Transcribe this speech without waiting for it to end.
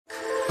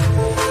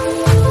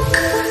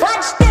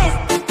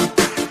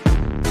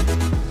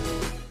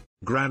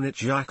Granit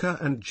Xhaka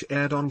and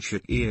Xherdan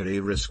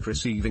Shaqiri risk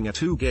receiving a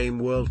 2-game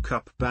World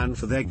Cup ban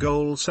for their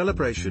goal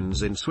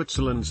celebrations in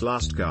Switzerland's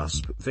last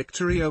gasp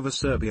victory over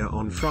Serbia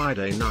on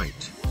Friday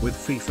night, with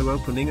FIFA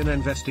opening an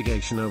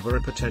investigation over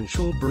a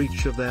potential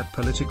breach of their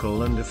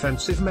political and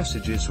offensive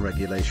messages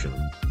regulation.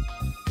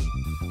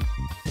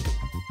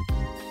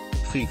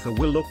 FIFA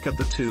will look at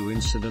the two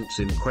incidents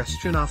in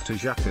question after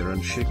Xhaka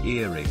and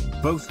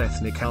Shaqiri, both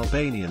ethnic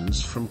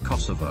Albanians from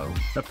Kosovo,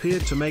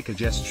 appeared to make a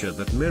gesture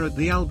that mirrored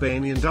the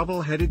Albanian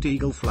double-headed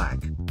eagle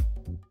flag.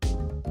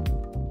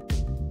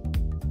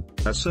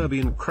 A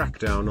Serbian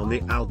crackdown on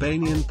the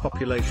Albanian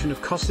population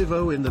of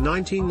Kosovo in the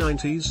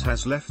 1990s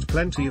has left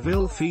plenty of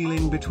ill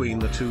feeling between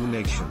the two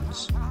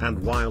nations, and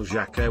while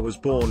Xhaka was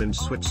born in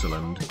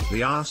Switzerland,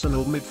 the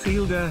Arsenal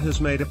midfielder has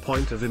made a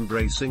point of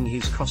embracing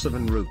his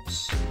Kosovan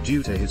roots,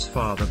 due to his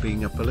father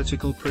being a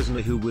political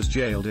prisoner who was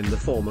jailed in the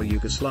former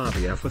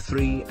Yugoslavia for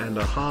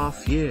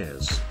 3.5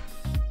 years.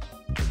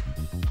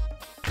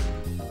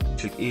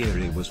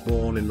 Shaqiri was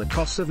born in the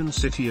Kosovan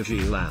city of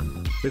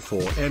Xherdan,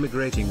 before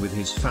emigrating with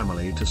his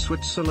family to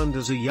Switzerland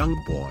as a young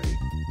boy.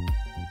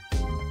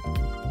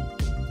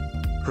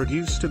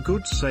 Produced a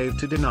good save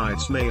to deny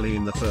Ismaili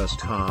in the first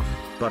half,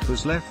 but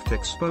was left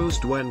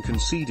exposed when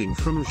conceding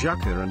from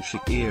Xhaka and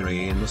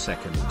Shaqiri in the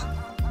second.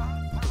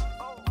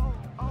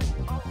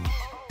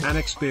 An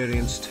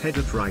experienced head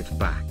at right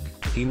back,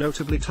 he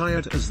notably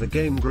tired as the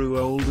game grew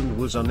old and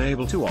was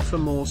unable to offer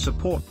more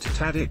support to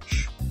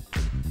Tadic.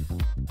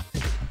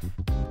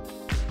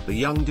 The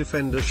young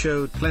defender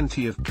showed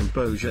plenty of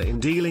composure in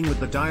dealing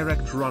with the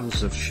direct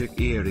runs of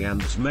Shaqiri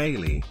and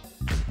Ismaili.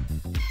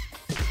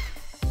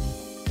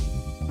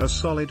 A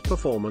solid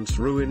performance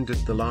ruined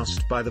at the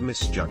last by the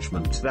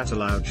misjudgment that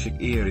allowed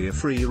Shaqiri a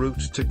free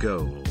route to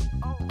goal.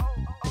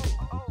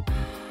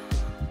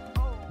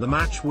 The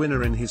match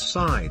winner in his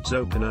side's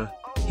opener,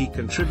 he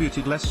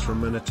contributed less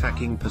from an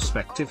attacking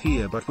perspective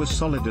here but was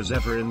solid as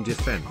ever in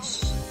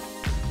defence.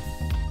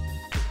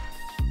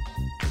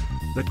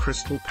 The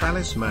Crystal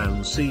Palace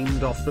man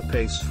seemed off the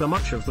pace for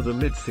much of the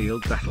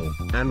midfield battle,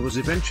 and was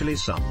eventually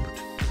subbed.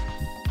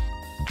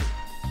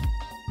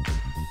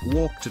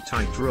 Walked a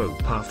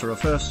tightrope after a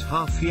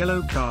first-half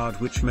yellow card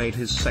which made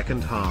his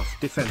second-half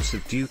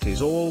defensive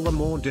duties all the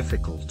more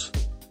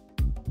difficult.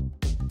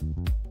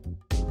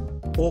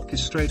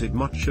 Orchestrated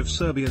much of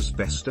Serbia's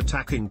best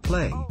attacking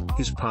play,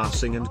 his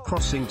passing and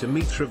crossing to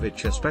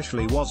Mitrovic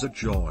especially was a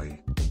joy.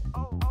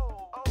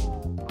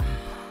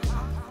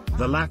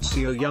 The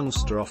Lazio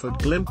youngster offered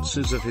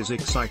glimpses of his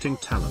exciting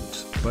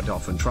talent, but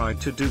often tried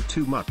to do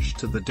too much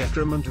to the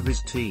detriment of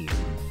his team.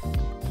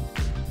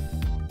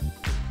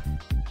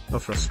 A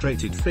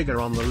frustrated figure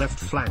on the left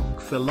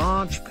flank for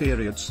large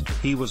periods,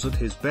 he was at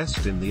his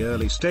best in the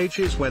early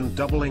stages when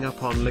doubling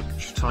up on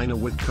Lichtsteiner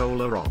with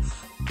Kolarov.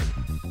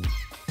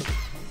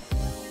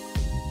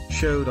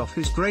 Showed off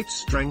his great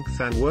strength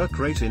and work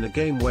rate in a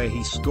game where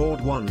he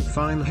scored one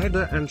fine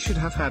header and should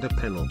have had a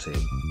penalty.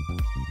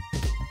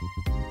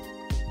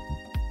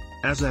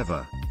 As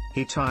ever,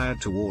 he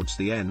tired towards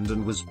the end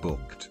and was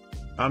booked.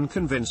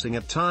 Unconvincing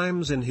at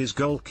times in his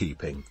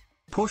goalkeeping,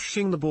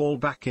 pushing the ball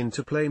back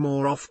into play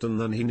more often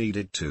than he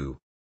needed to.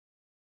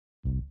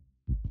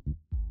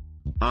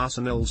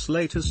 Arsenal's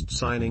latest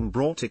signing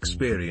brought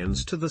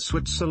experience to the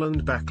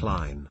Switzerland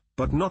backline,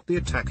 but not the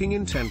attacking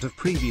intent of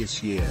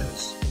previous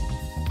years.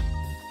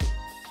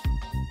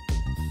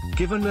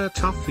 Given a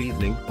tough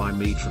evening by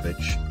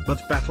Mitrovic,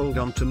 but battled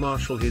on to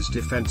marshal his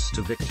defence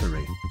to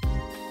victory.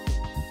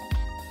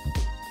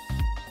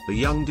 The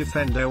young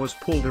defender was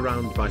pulled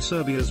around by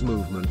Serbia's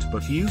movement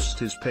but used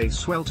his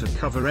pace well to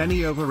cover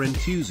any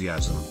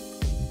over-enthusiasm.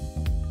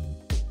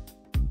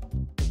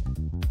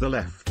 The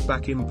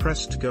left-back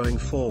impressed going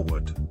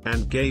forward,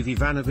 and gave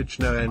Ivanovic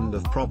no end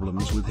of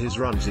problems with his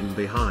runs in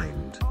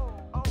behind.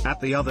 At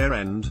the other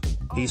end,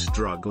 he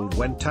struggled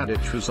when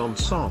Tadic was on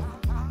song.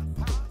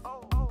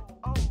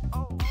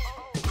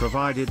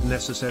 Provided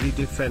necessary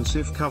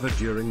defensive cover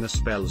during the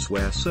spells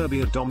where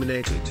Serbia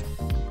dominated.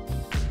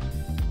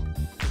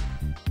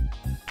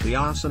 The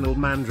Arsenal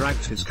man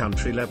dragged his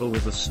country level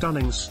with a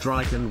stunning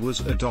strike and was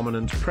a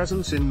dominant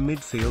presence in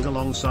midfield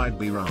alongside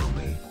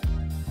Birami.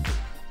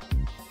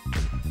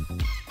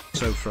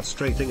 So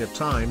frustrating at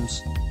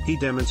times, he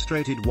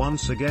demonstrated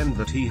once again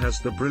that he has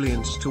the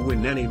brilliance to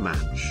win any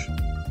match.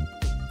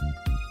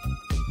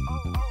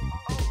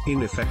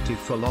 Ineffective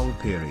for long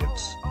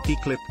periods, he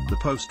clipped the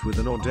post with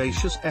an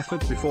audacious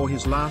effort before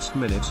his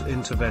last-minute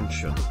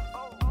intervention.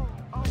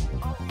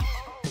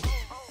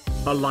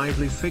 A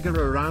lively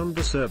figure around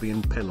the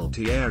Serbian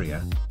penalty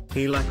area,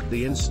 he lacked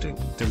the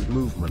instinct and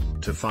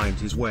movement to find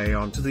his way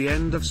onto the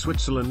end of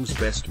Switzerland's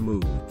best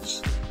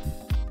moves.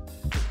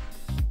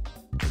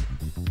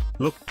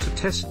 Looked to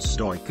test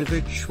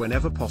Stojkovic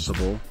whenever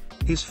possible.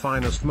 His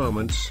finest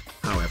moments,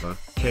 however,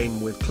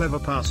 came with clever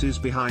passes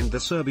behind the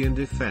Serbian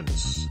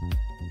defense.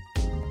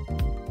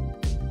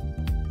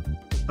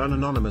 An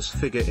anonymous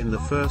figure in the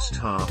first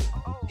half,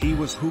 he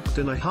was hooked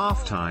in a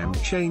half-time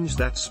change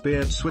that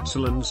speared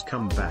Switzerland's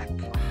comeback.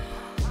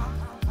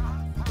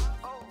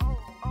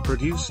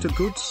 produced a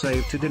good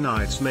save to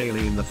deny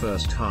Ismaili in the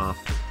first half,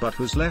 but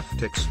was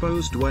left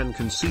exposed when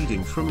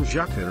conceding from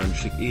Xhaka and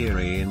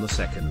Shaqiri in the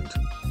second.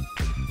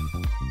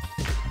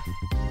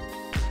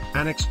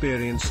 An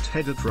experienced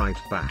head at right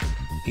back,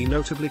 he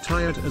notably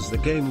tired as the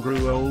game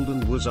grew old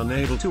and was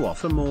unable to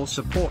offer more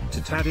support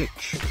to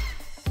Tadic.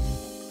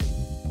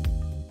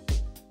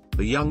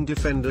 The young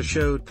defender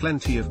showed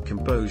plenty of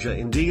composure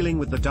in dealing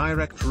with the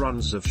direct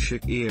runs of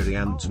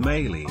Shaqiri and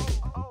Ismaili.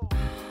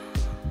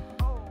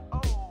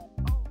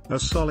 A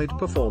solid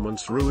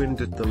performance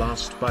ruined at the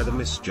last by the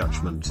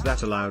misjudgment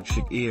that allowed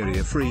Shaqiri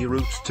a free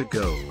route to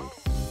goal.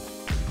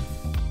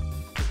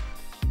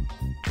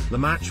 The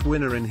match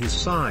winner in his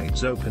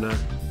side's opener,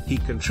 he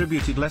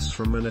contributed less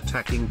from an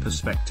attacking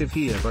perspective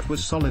here but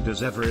was solid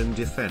as ever in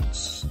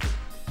defence.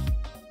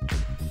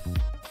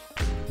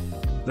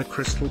 The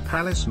Crystal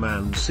Palace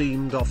man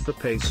seemed off the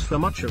pace for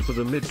much of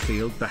the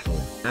midfield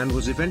battle, and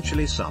was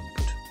eventually subbed.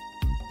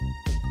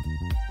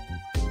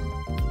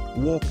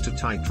 Walked a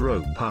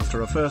tightrope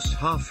after a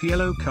first-half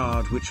yellow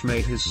card which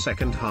made his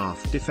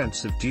second-half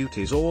defensive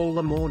duties all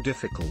the more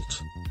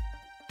difficult.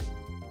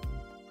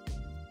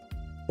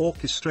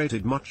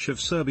 Orchestrated much of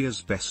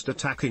Serbia's best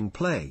attacking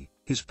play,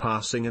 his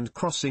passing and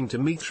crossing to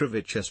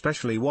Mitrovic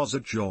especially was a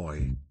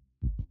joy.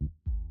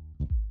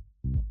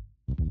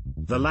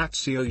 The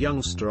Lazio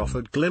youngster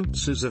offered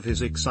glimpses of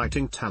his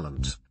exciting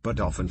talent,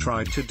 but often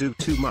tried to do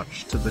too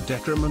much to the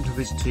detriment of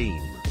his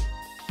team.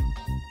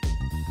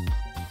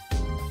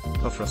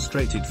 A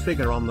frustrated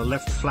figure on the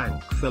left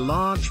flank for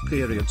large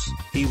periods,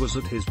 he was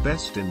at his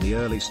best in the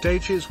early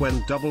stages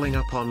when doubling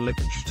up on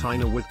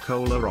Lichtsteiner with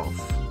Kolarov.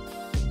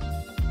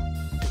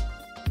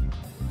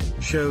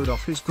 Showed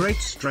off his great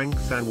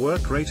strength and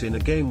work rate in a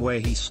game where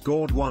he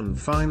scored one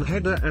fine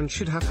header and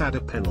should have had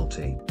a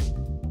penalty.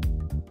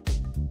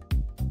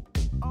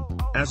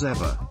 As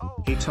ever,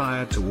 he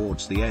tired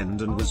towards the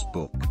end and was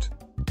booked.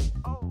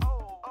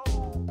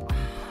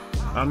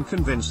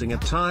 Unconvincing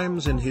at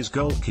times in his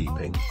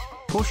goalkeeping,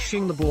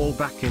 pushing the ball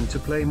back into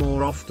play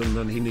more often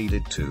than he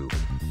needed to.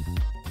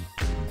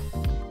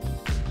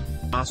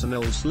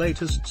 Arsenal's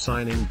latest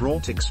signing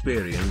brought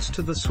experience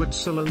to the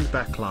Switzerland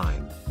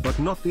backline, but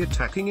not the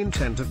attacking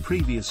intent of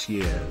previous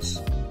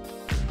years.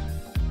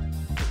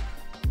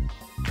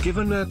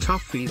 Given a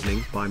tough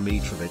evening by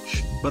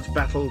Mitrovic, but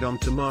battled on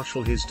to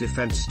marshal his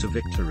defence to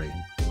victory.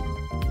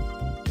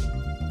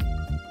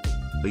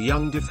 The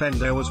young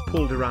defender was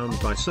pulled around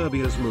by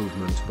Serbia's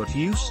movement but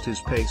used his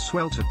pace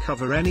well to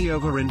cover any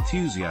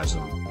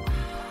over-enthusiasm.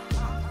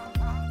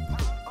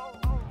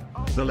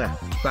 The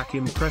left-back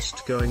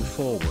impressed going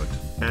forward,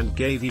 and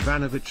gave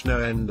Ivanovic no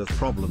end of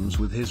problems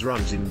with his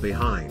runs in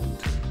behind.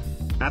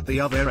 At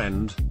the other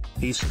end,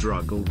 he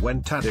struggled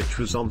when Tadic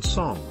was on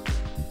song.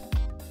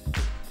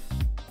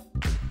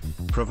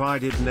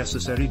 Provided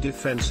necessary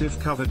defensive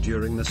cover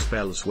during the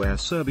spells where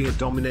Serbia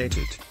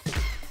dominated.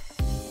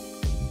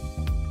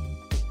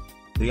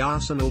 The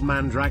Arsenal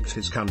man dragged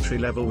his country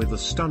level with a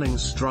stunning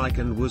strike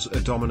and was a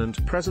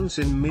dominant presence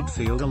in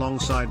midfield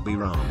alongside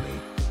Birami.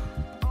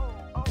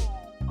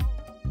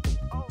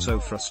 So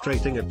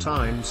frustrating at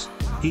times,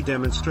 he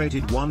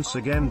demonstrated once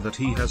again that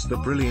he has the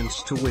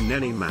brilliance to win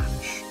any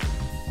match.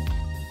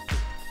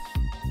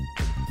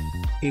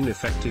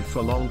 Ineffective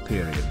for long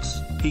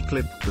periods, he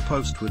clipped the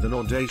post with an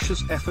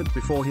audacious effort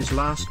before his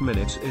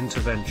last-minute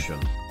intervention.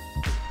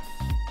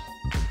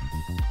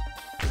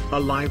 A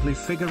lively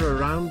figure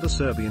around the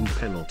Serbian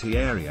penalty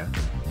area,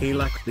 he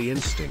lacked the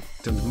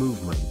instinct and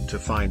movement to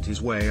find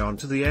his way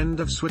onto the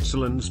end of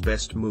Switzerland's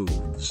best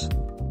moves.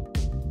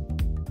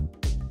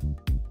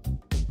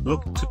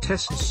 Looked to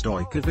test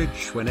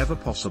Stojkovic whenever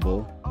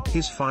possible.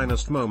 His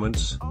finest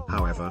moments,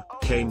 however,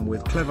 came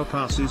with clever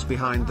passes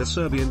behind the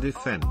Serbian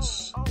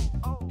defense.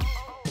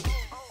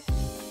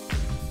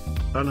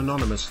 An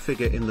anonymous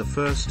figure in the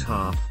first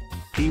half,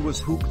 he was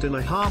hooked in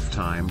a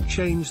half-time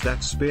change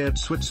that speared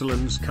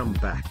Switzerland's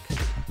comeback.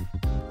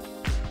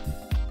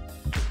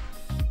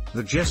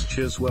 The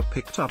gestures were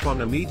picked up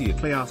on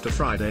immediately after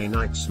Friday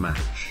night's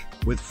match,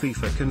 with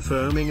FIFA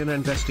confirming an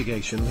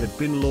investigation had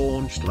been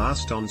launched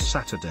last on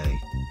Saturday.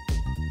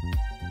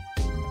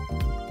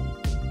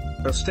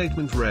 A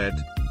statement read,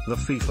 "The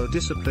FIFA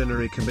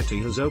Disciplinary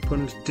Committee has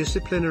opened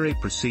disciplinary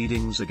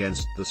proceedings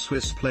against the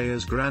Swiss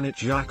players Granit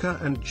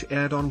Xhaka and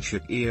Xherdan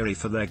Shaqiri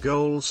for their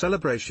goal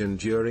celebration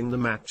during the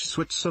match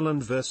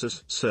Switzerland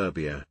vs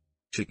Serbia.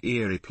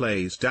 Shaqiri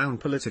plays down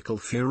political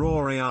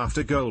furore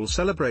after goal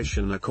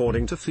celebration.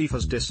 According to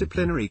FIFA's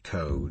disciplinary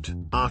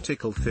code,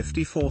 Article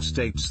 54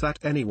 states that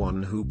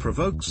anyone who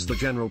provokes the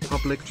general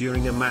public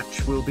during a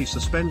match will be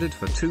suspended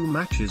for 2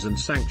 matches and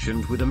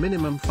sanctioned with a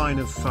minimum fine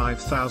of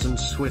 5,000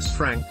 Swiss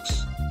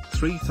francs,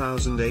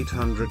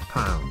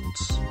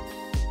 £3,800.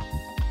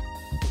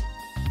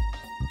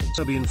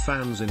 Serbian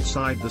fans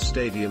inside the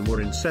stadium were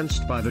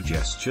incensed by the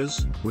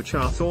gestures, which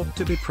are thought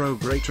to be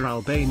pro-Greater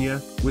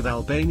Albania, with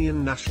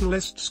Albanian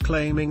nationalists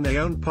claiming they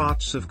own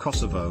parts of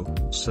Kosovo,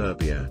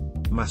 Serbia,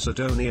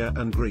 Macedonia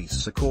and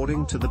Greece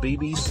according to the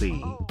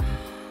BBC.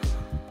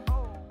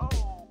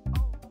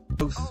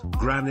 Both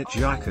Granit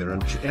Xhaka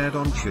and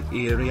Xherdan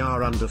Shaqiri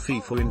are under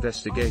FIFA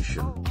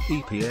investigation,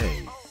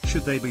 EPA.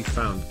 Should they be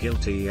found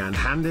guilty and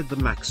handed the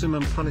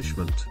maximum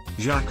punishment,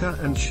 Xhaka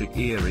and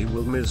Shaqiri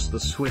will miss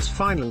the Swiss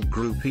final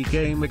Group E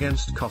game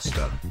against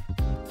Costa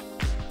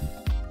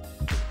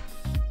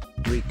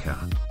Rica,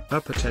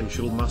 a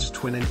potential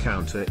must-win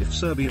encounter if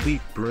Serbia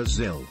beat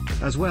Brazil,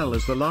 as well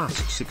as the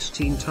last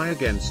 16 tie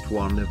against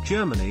one of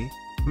Germany,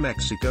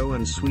 Mexico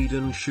and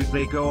Sweden should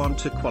they go on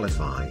to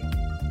qualify.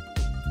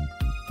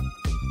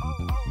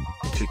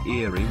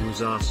 Shaqiri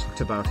was asked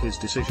about his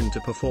decision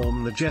to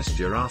perform the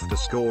gesture after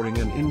scoring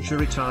an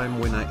injury time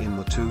winner in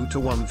the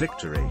 2-1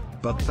 victory,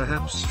 but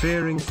perhaps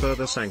fearing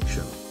further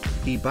sanction,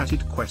 he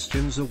batted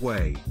questions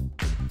away.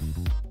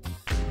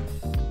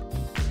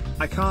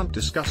 "I can't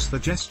discuss the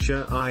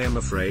gesture, I am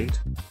afraid.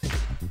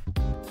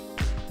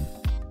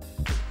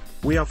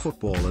 We are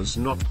footballers,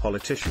 not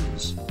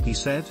politicians," he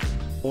said.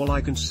 "All I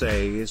can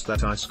say is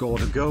that I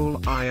scored a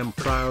goal I am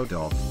proud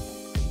of.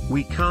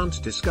 We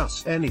can't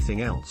discuss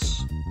anything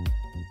else."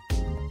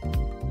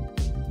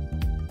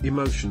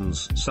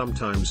 Emotions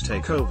sometimes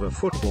take over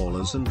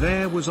footballers, and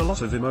there was a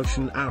lot of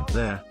emotion out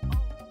there.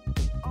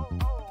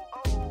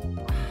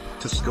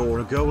 To score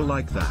a goal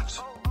like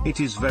that, it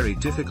is very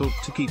difficult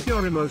to keep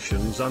your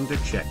emotions under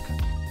check.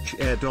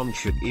 Xherdan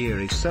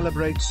Shaqiri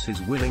celebrates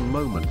his winning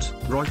moment.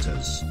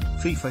 Reuters,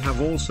 FIFA have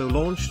also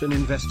launched an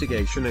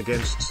investigation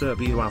against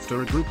Serbia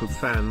after a group of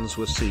fans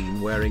were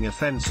seen wearing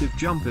offensive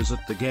jumpers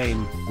at the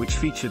game, which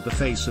featured the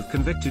face of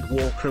convicted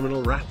war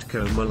criminal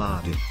Ratko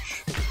Mladic.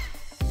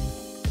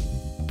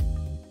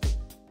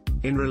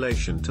 In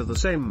relation to the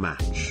same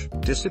match,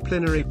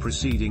 disciplinary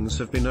proceedings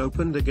have been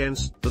opened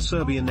against the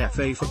Serbian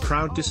FA for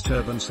crowd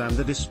disturbance and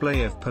the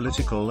display of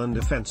political and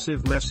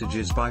offensive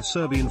messages by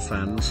Serbian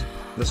fans,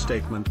 the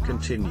statement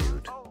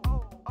continued.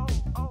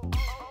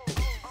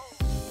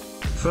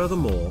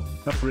 Furthermore,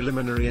 a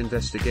preliminary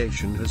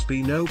investigation has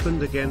been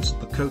opened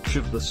against the coach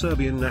of the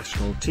Serbian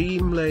national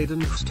team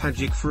Mladen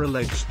Krstajic for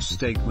alleged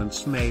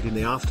statements made in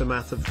the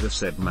aftermath of the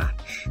said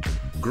match.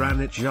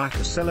 Granit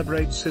Xhaka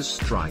celebrates his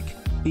strike,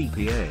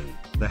 EPA,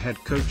 the head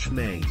coach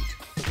made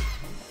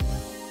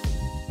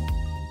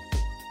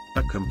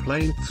a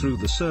complaint through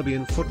the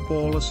Serbian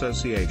Football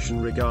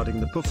Association regarding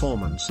the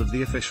performance of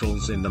the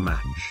officials in the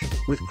match,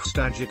 with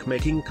Krstajic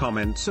making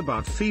comments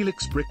about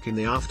Felix Brick in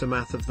the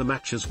aftermath of the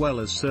match, as well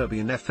as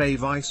Serbian FA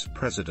Vice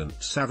President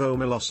Savo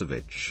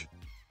Milosevic.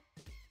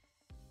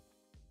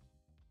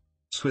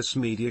 Swiss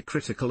media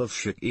critical of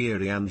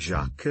Shaqiri and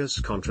Xhaka's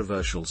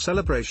controversial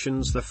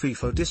celebrations. The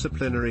FIFA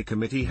Disciplinary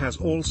Committee has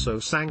also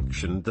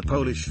sanctioned the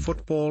Polish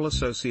Football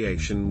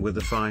Association with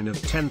a fine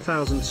of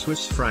 10,000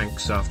 Swiss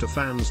francs after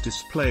fans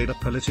displayed a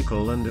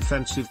political and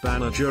offensive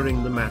banner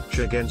during the match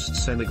against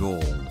Senegal.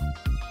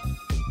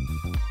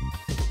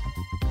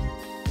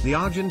 The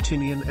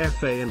Argentinian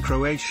FA and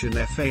Croatian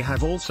FA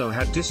have also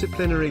had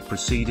disciplinary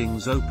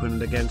proceedings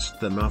opened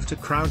against them after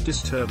crowd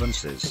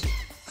disturbances.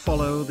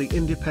 Follow the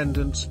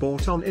Independent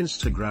Sport on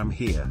Instagram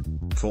here,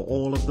 for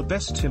all of the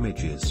best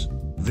images,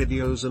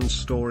 videos and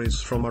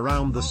stories from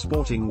around the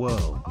sporting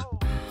world.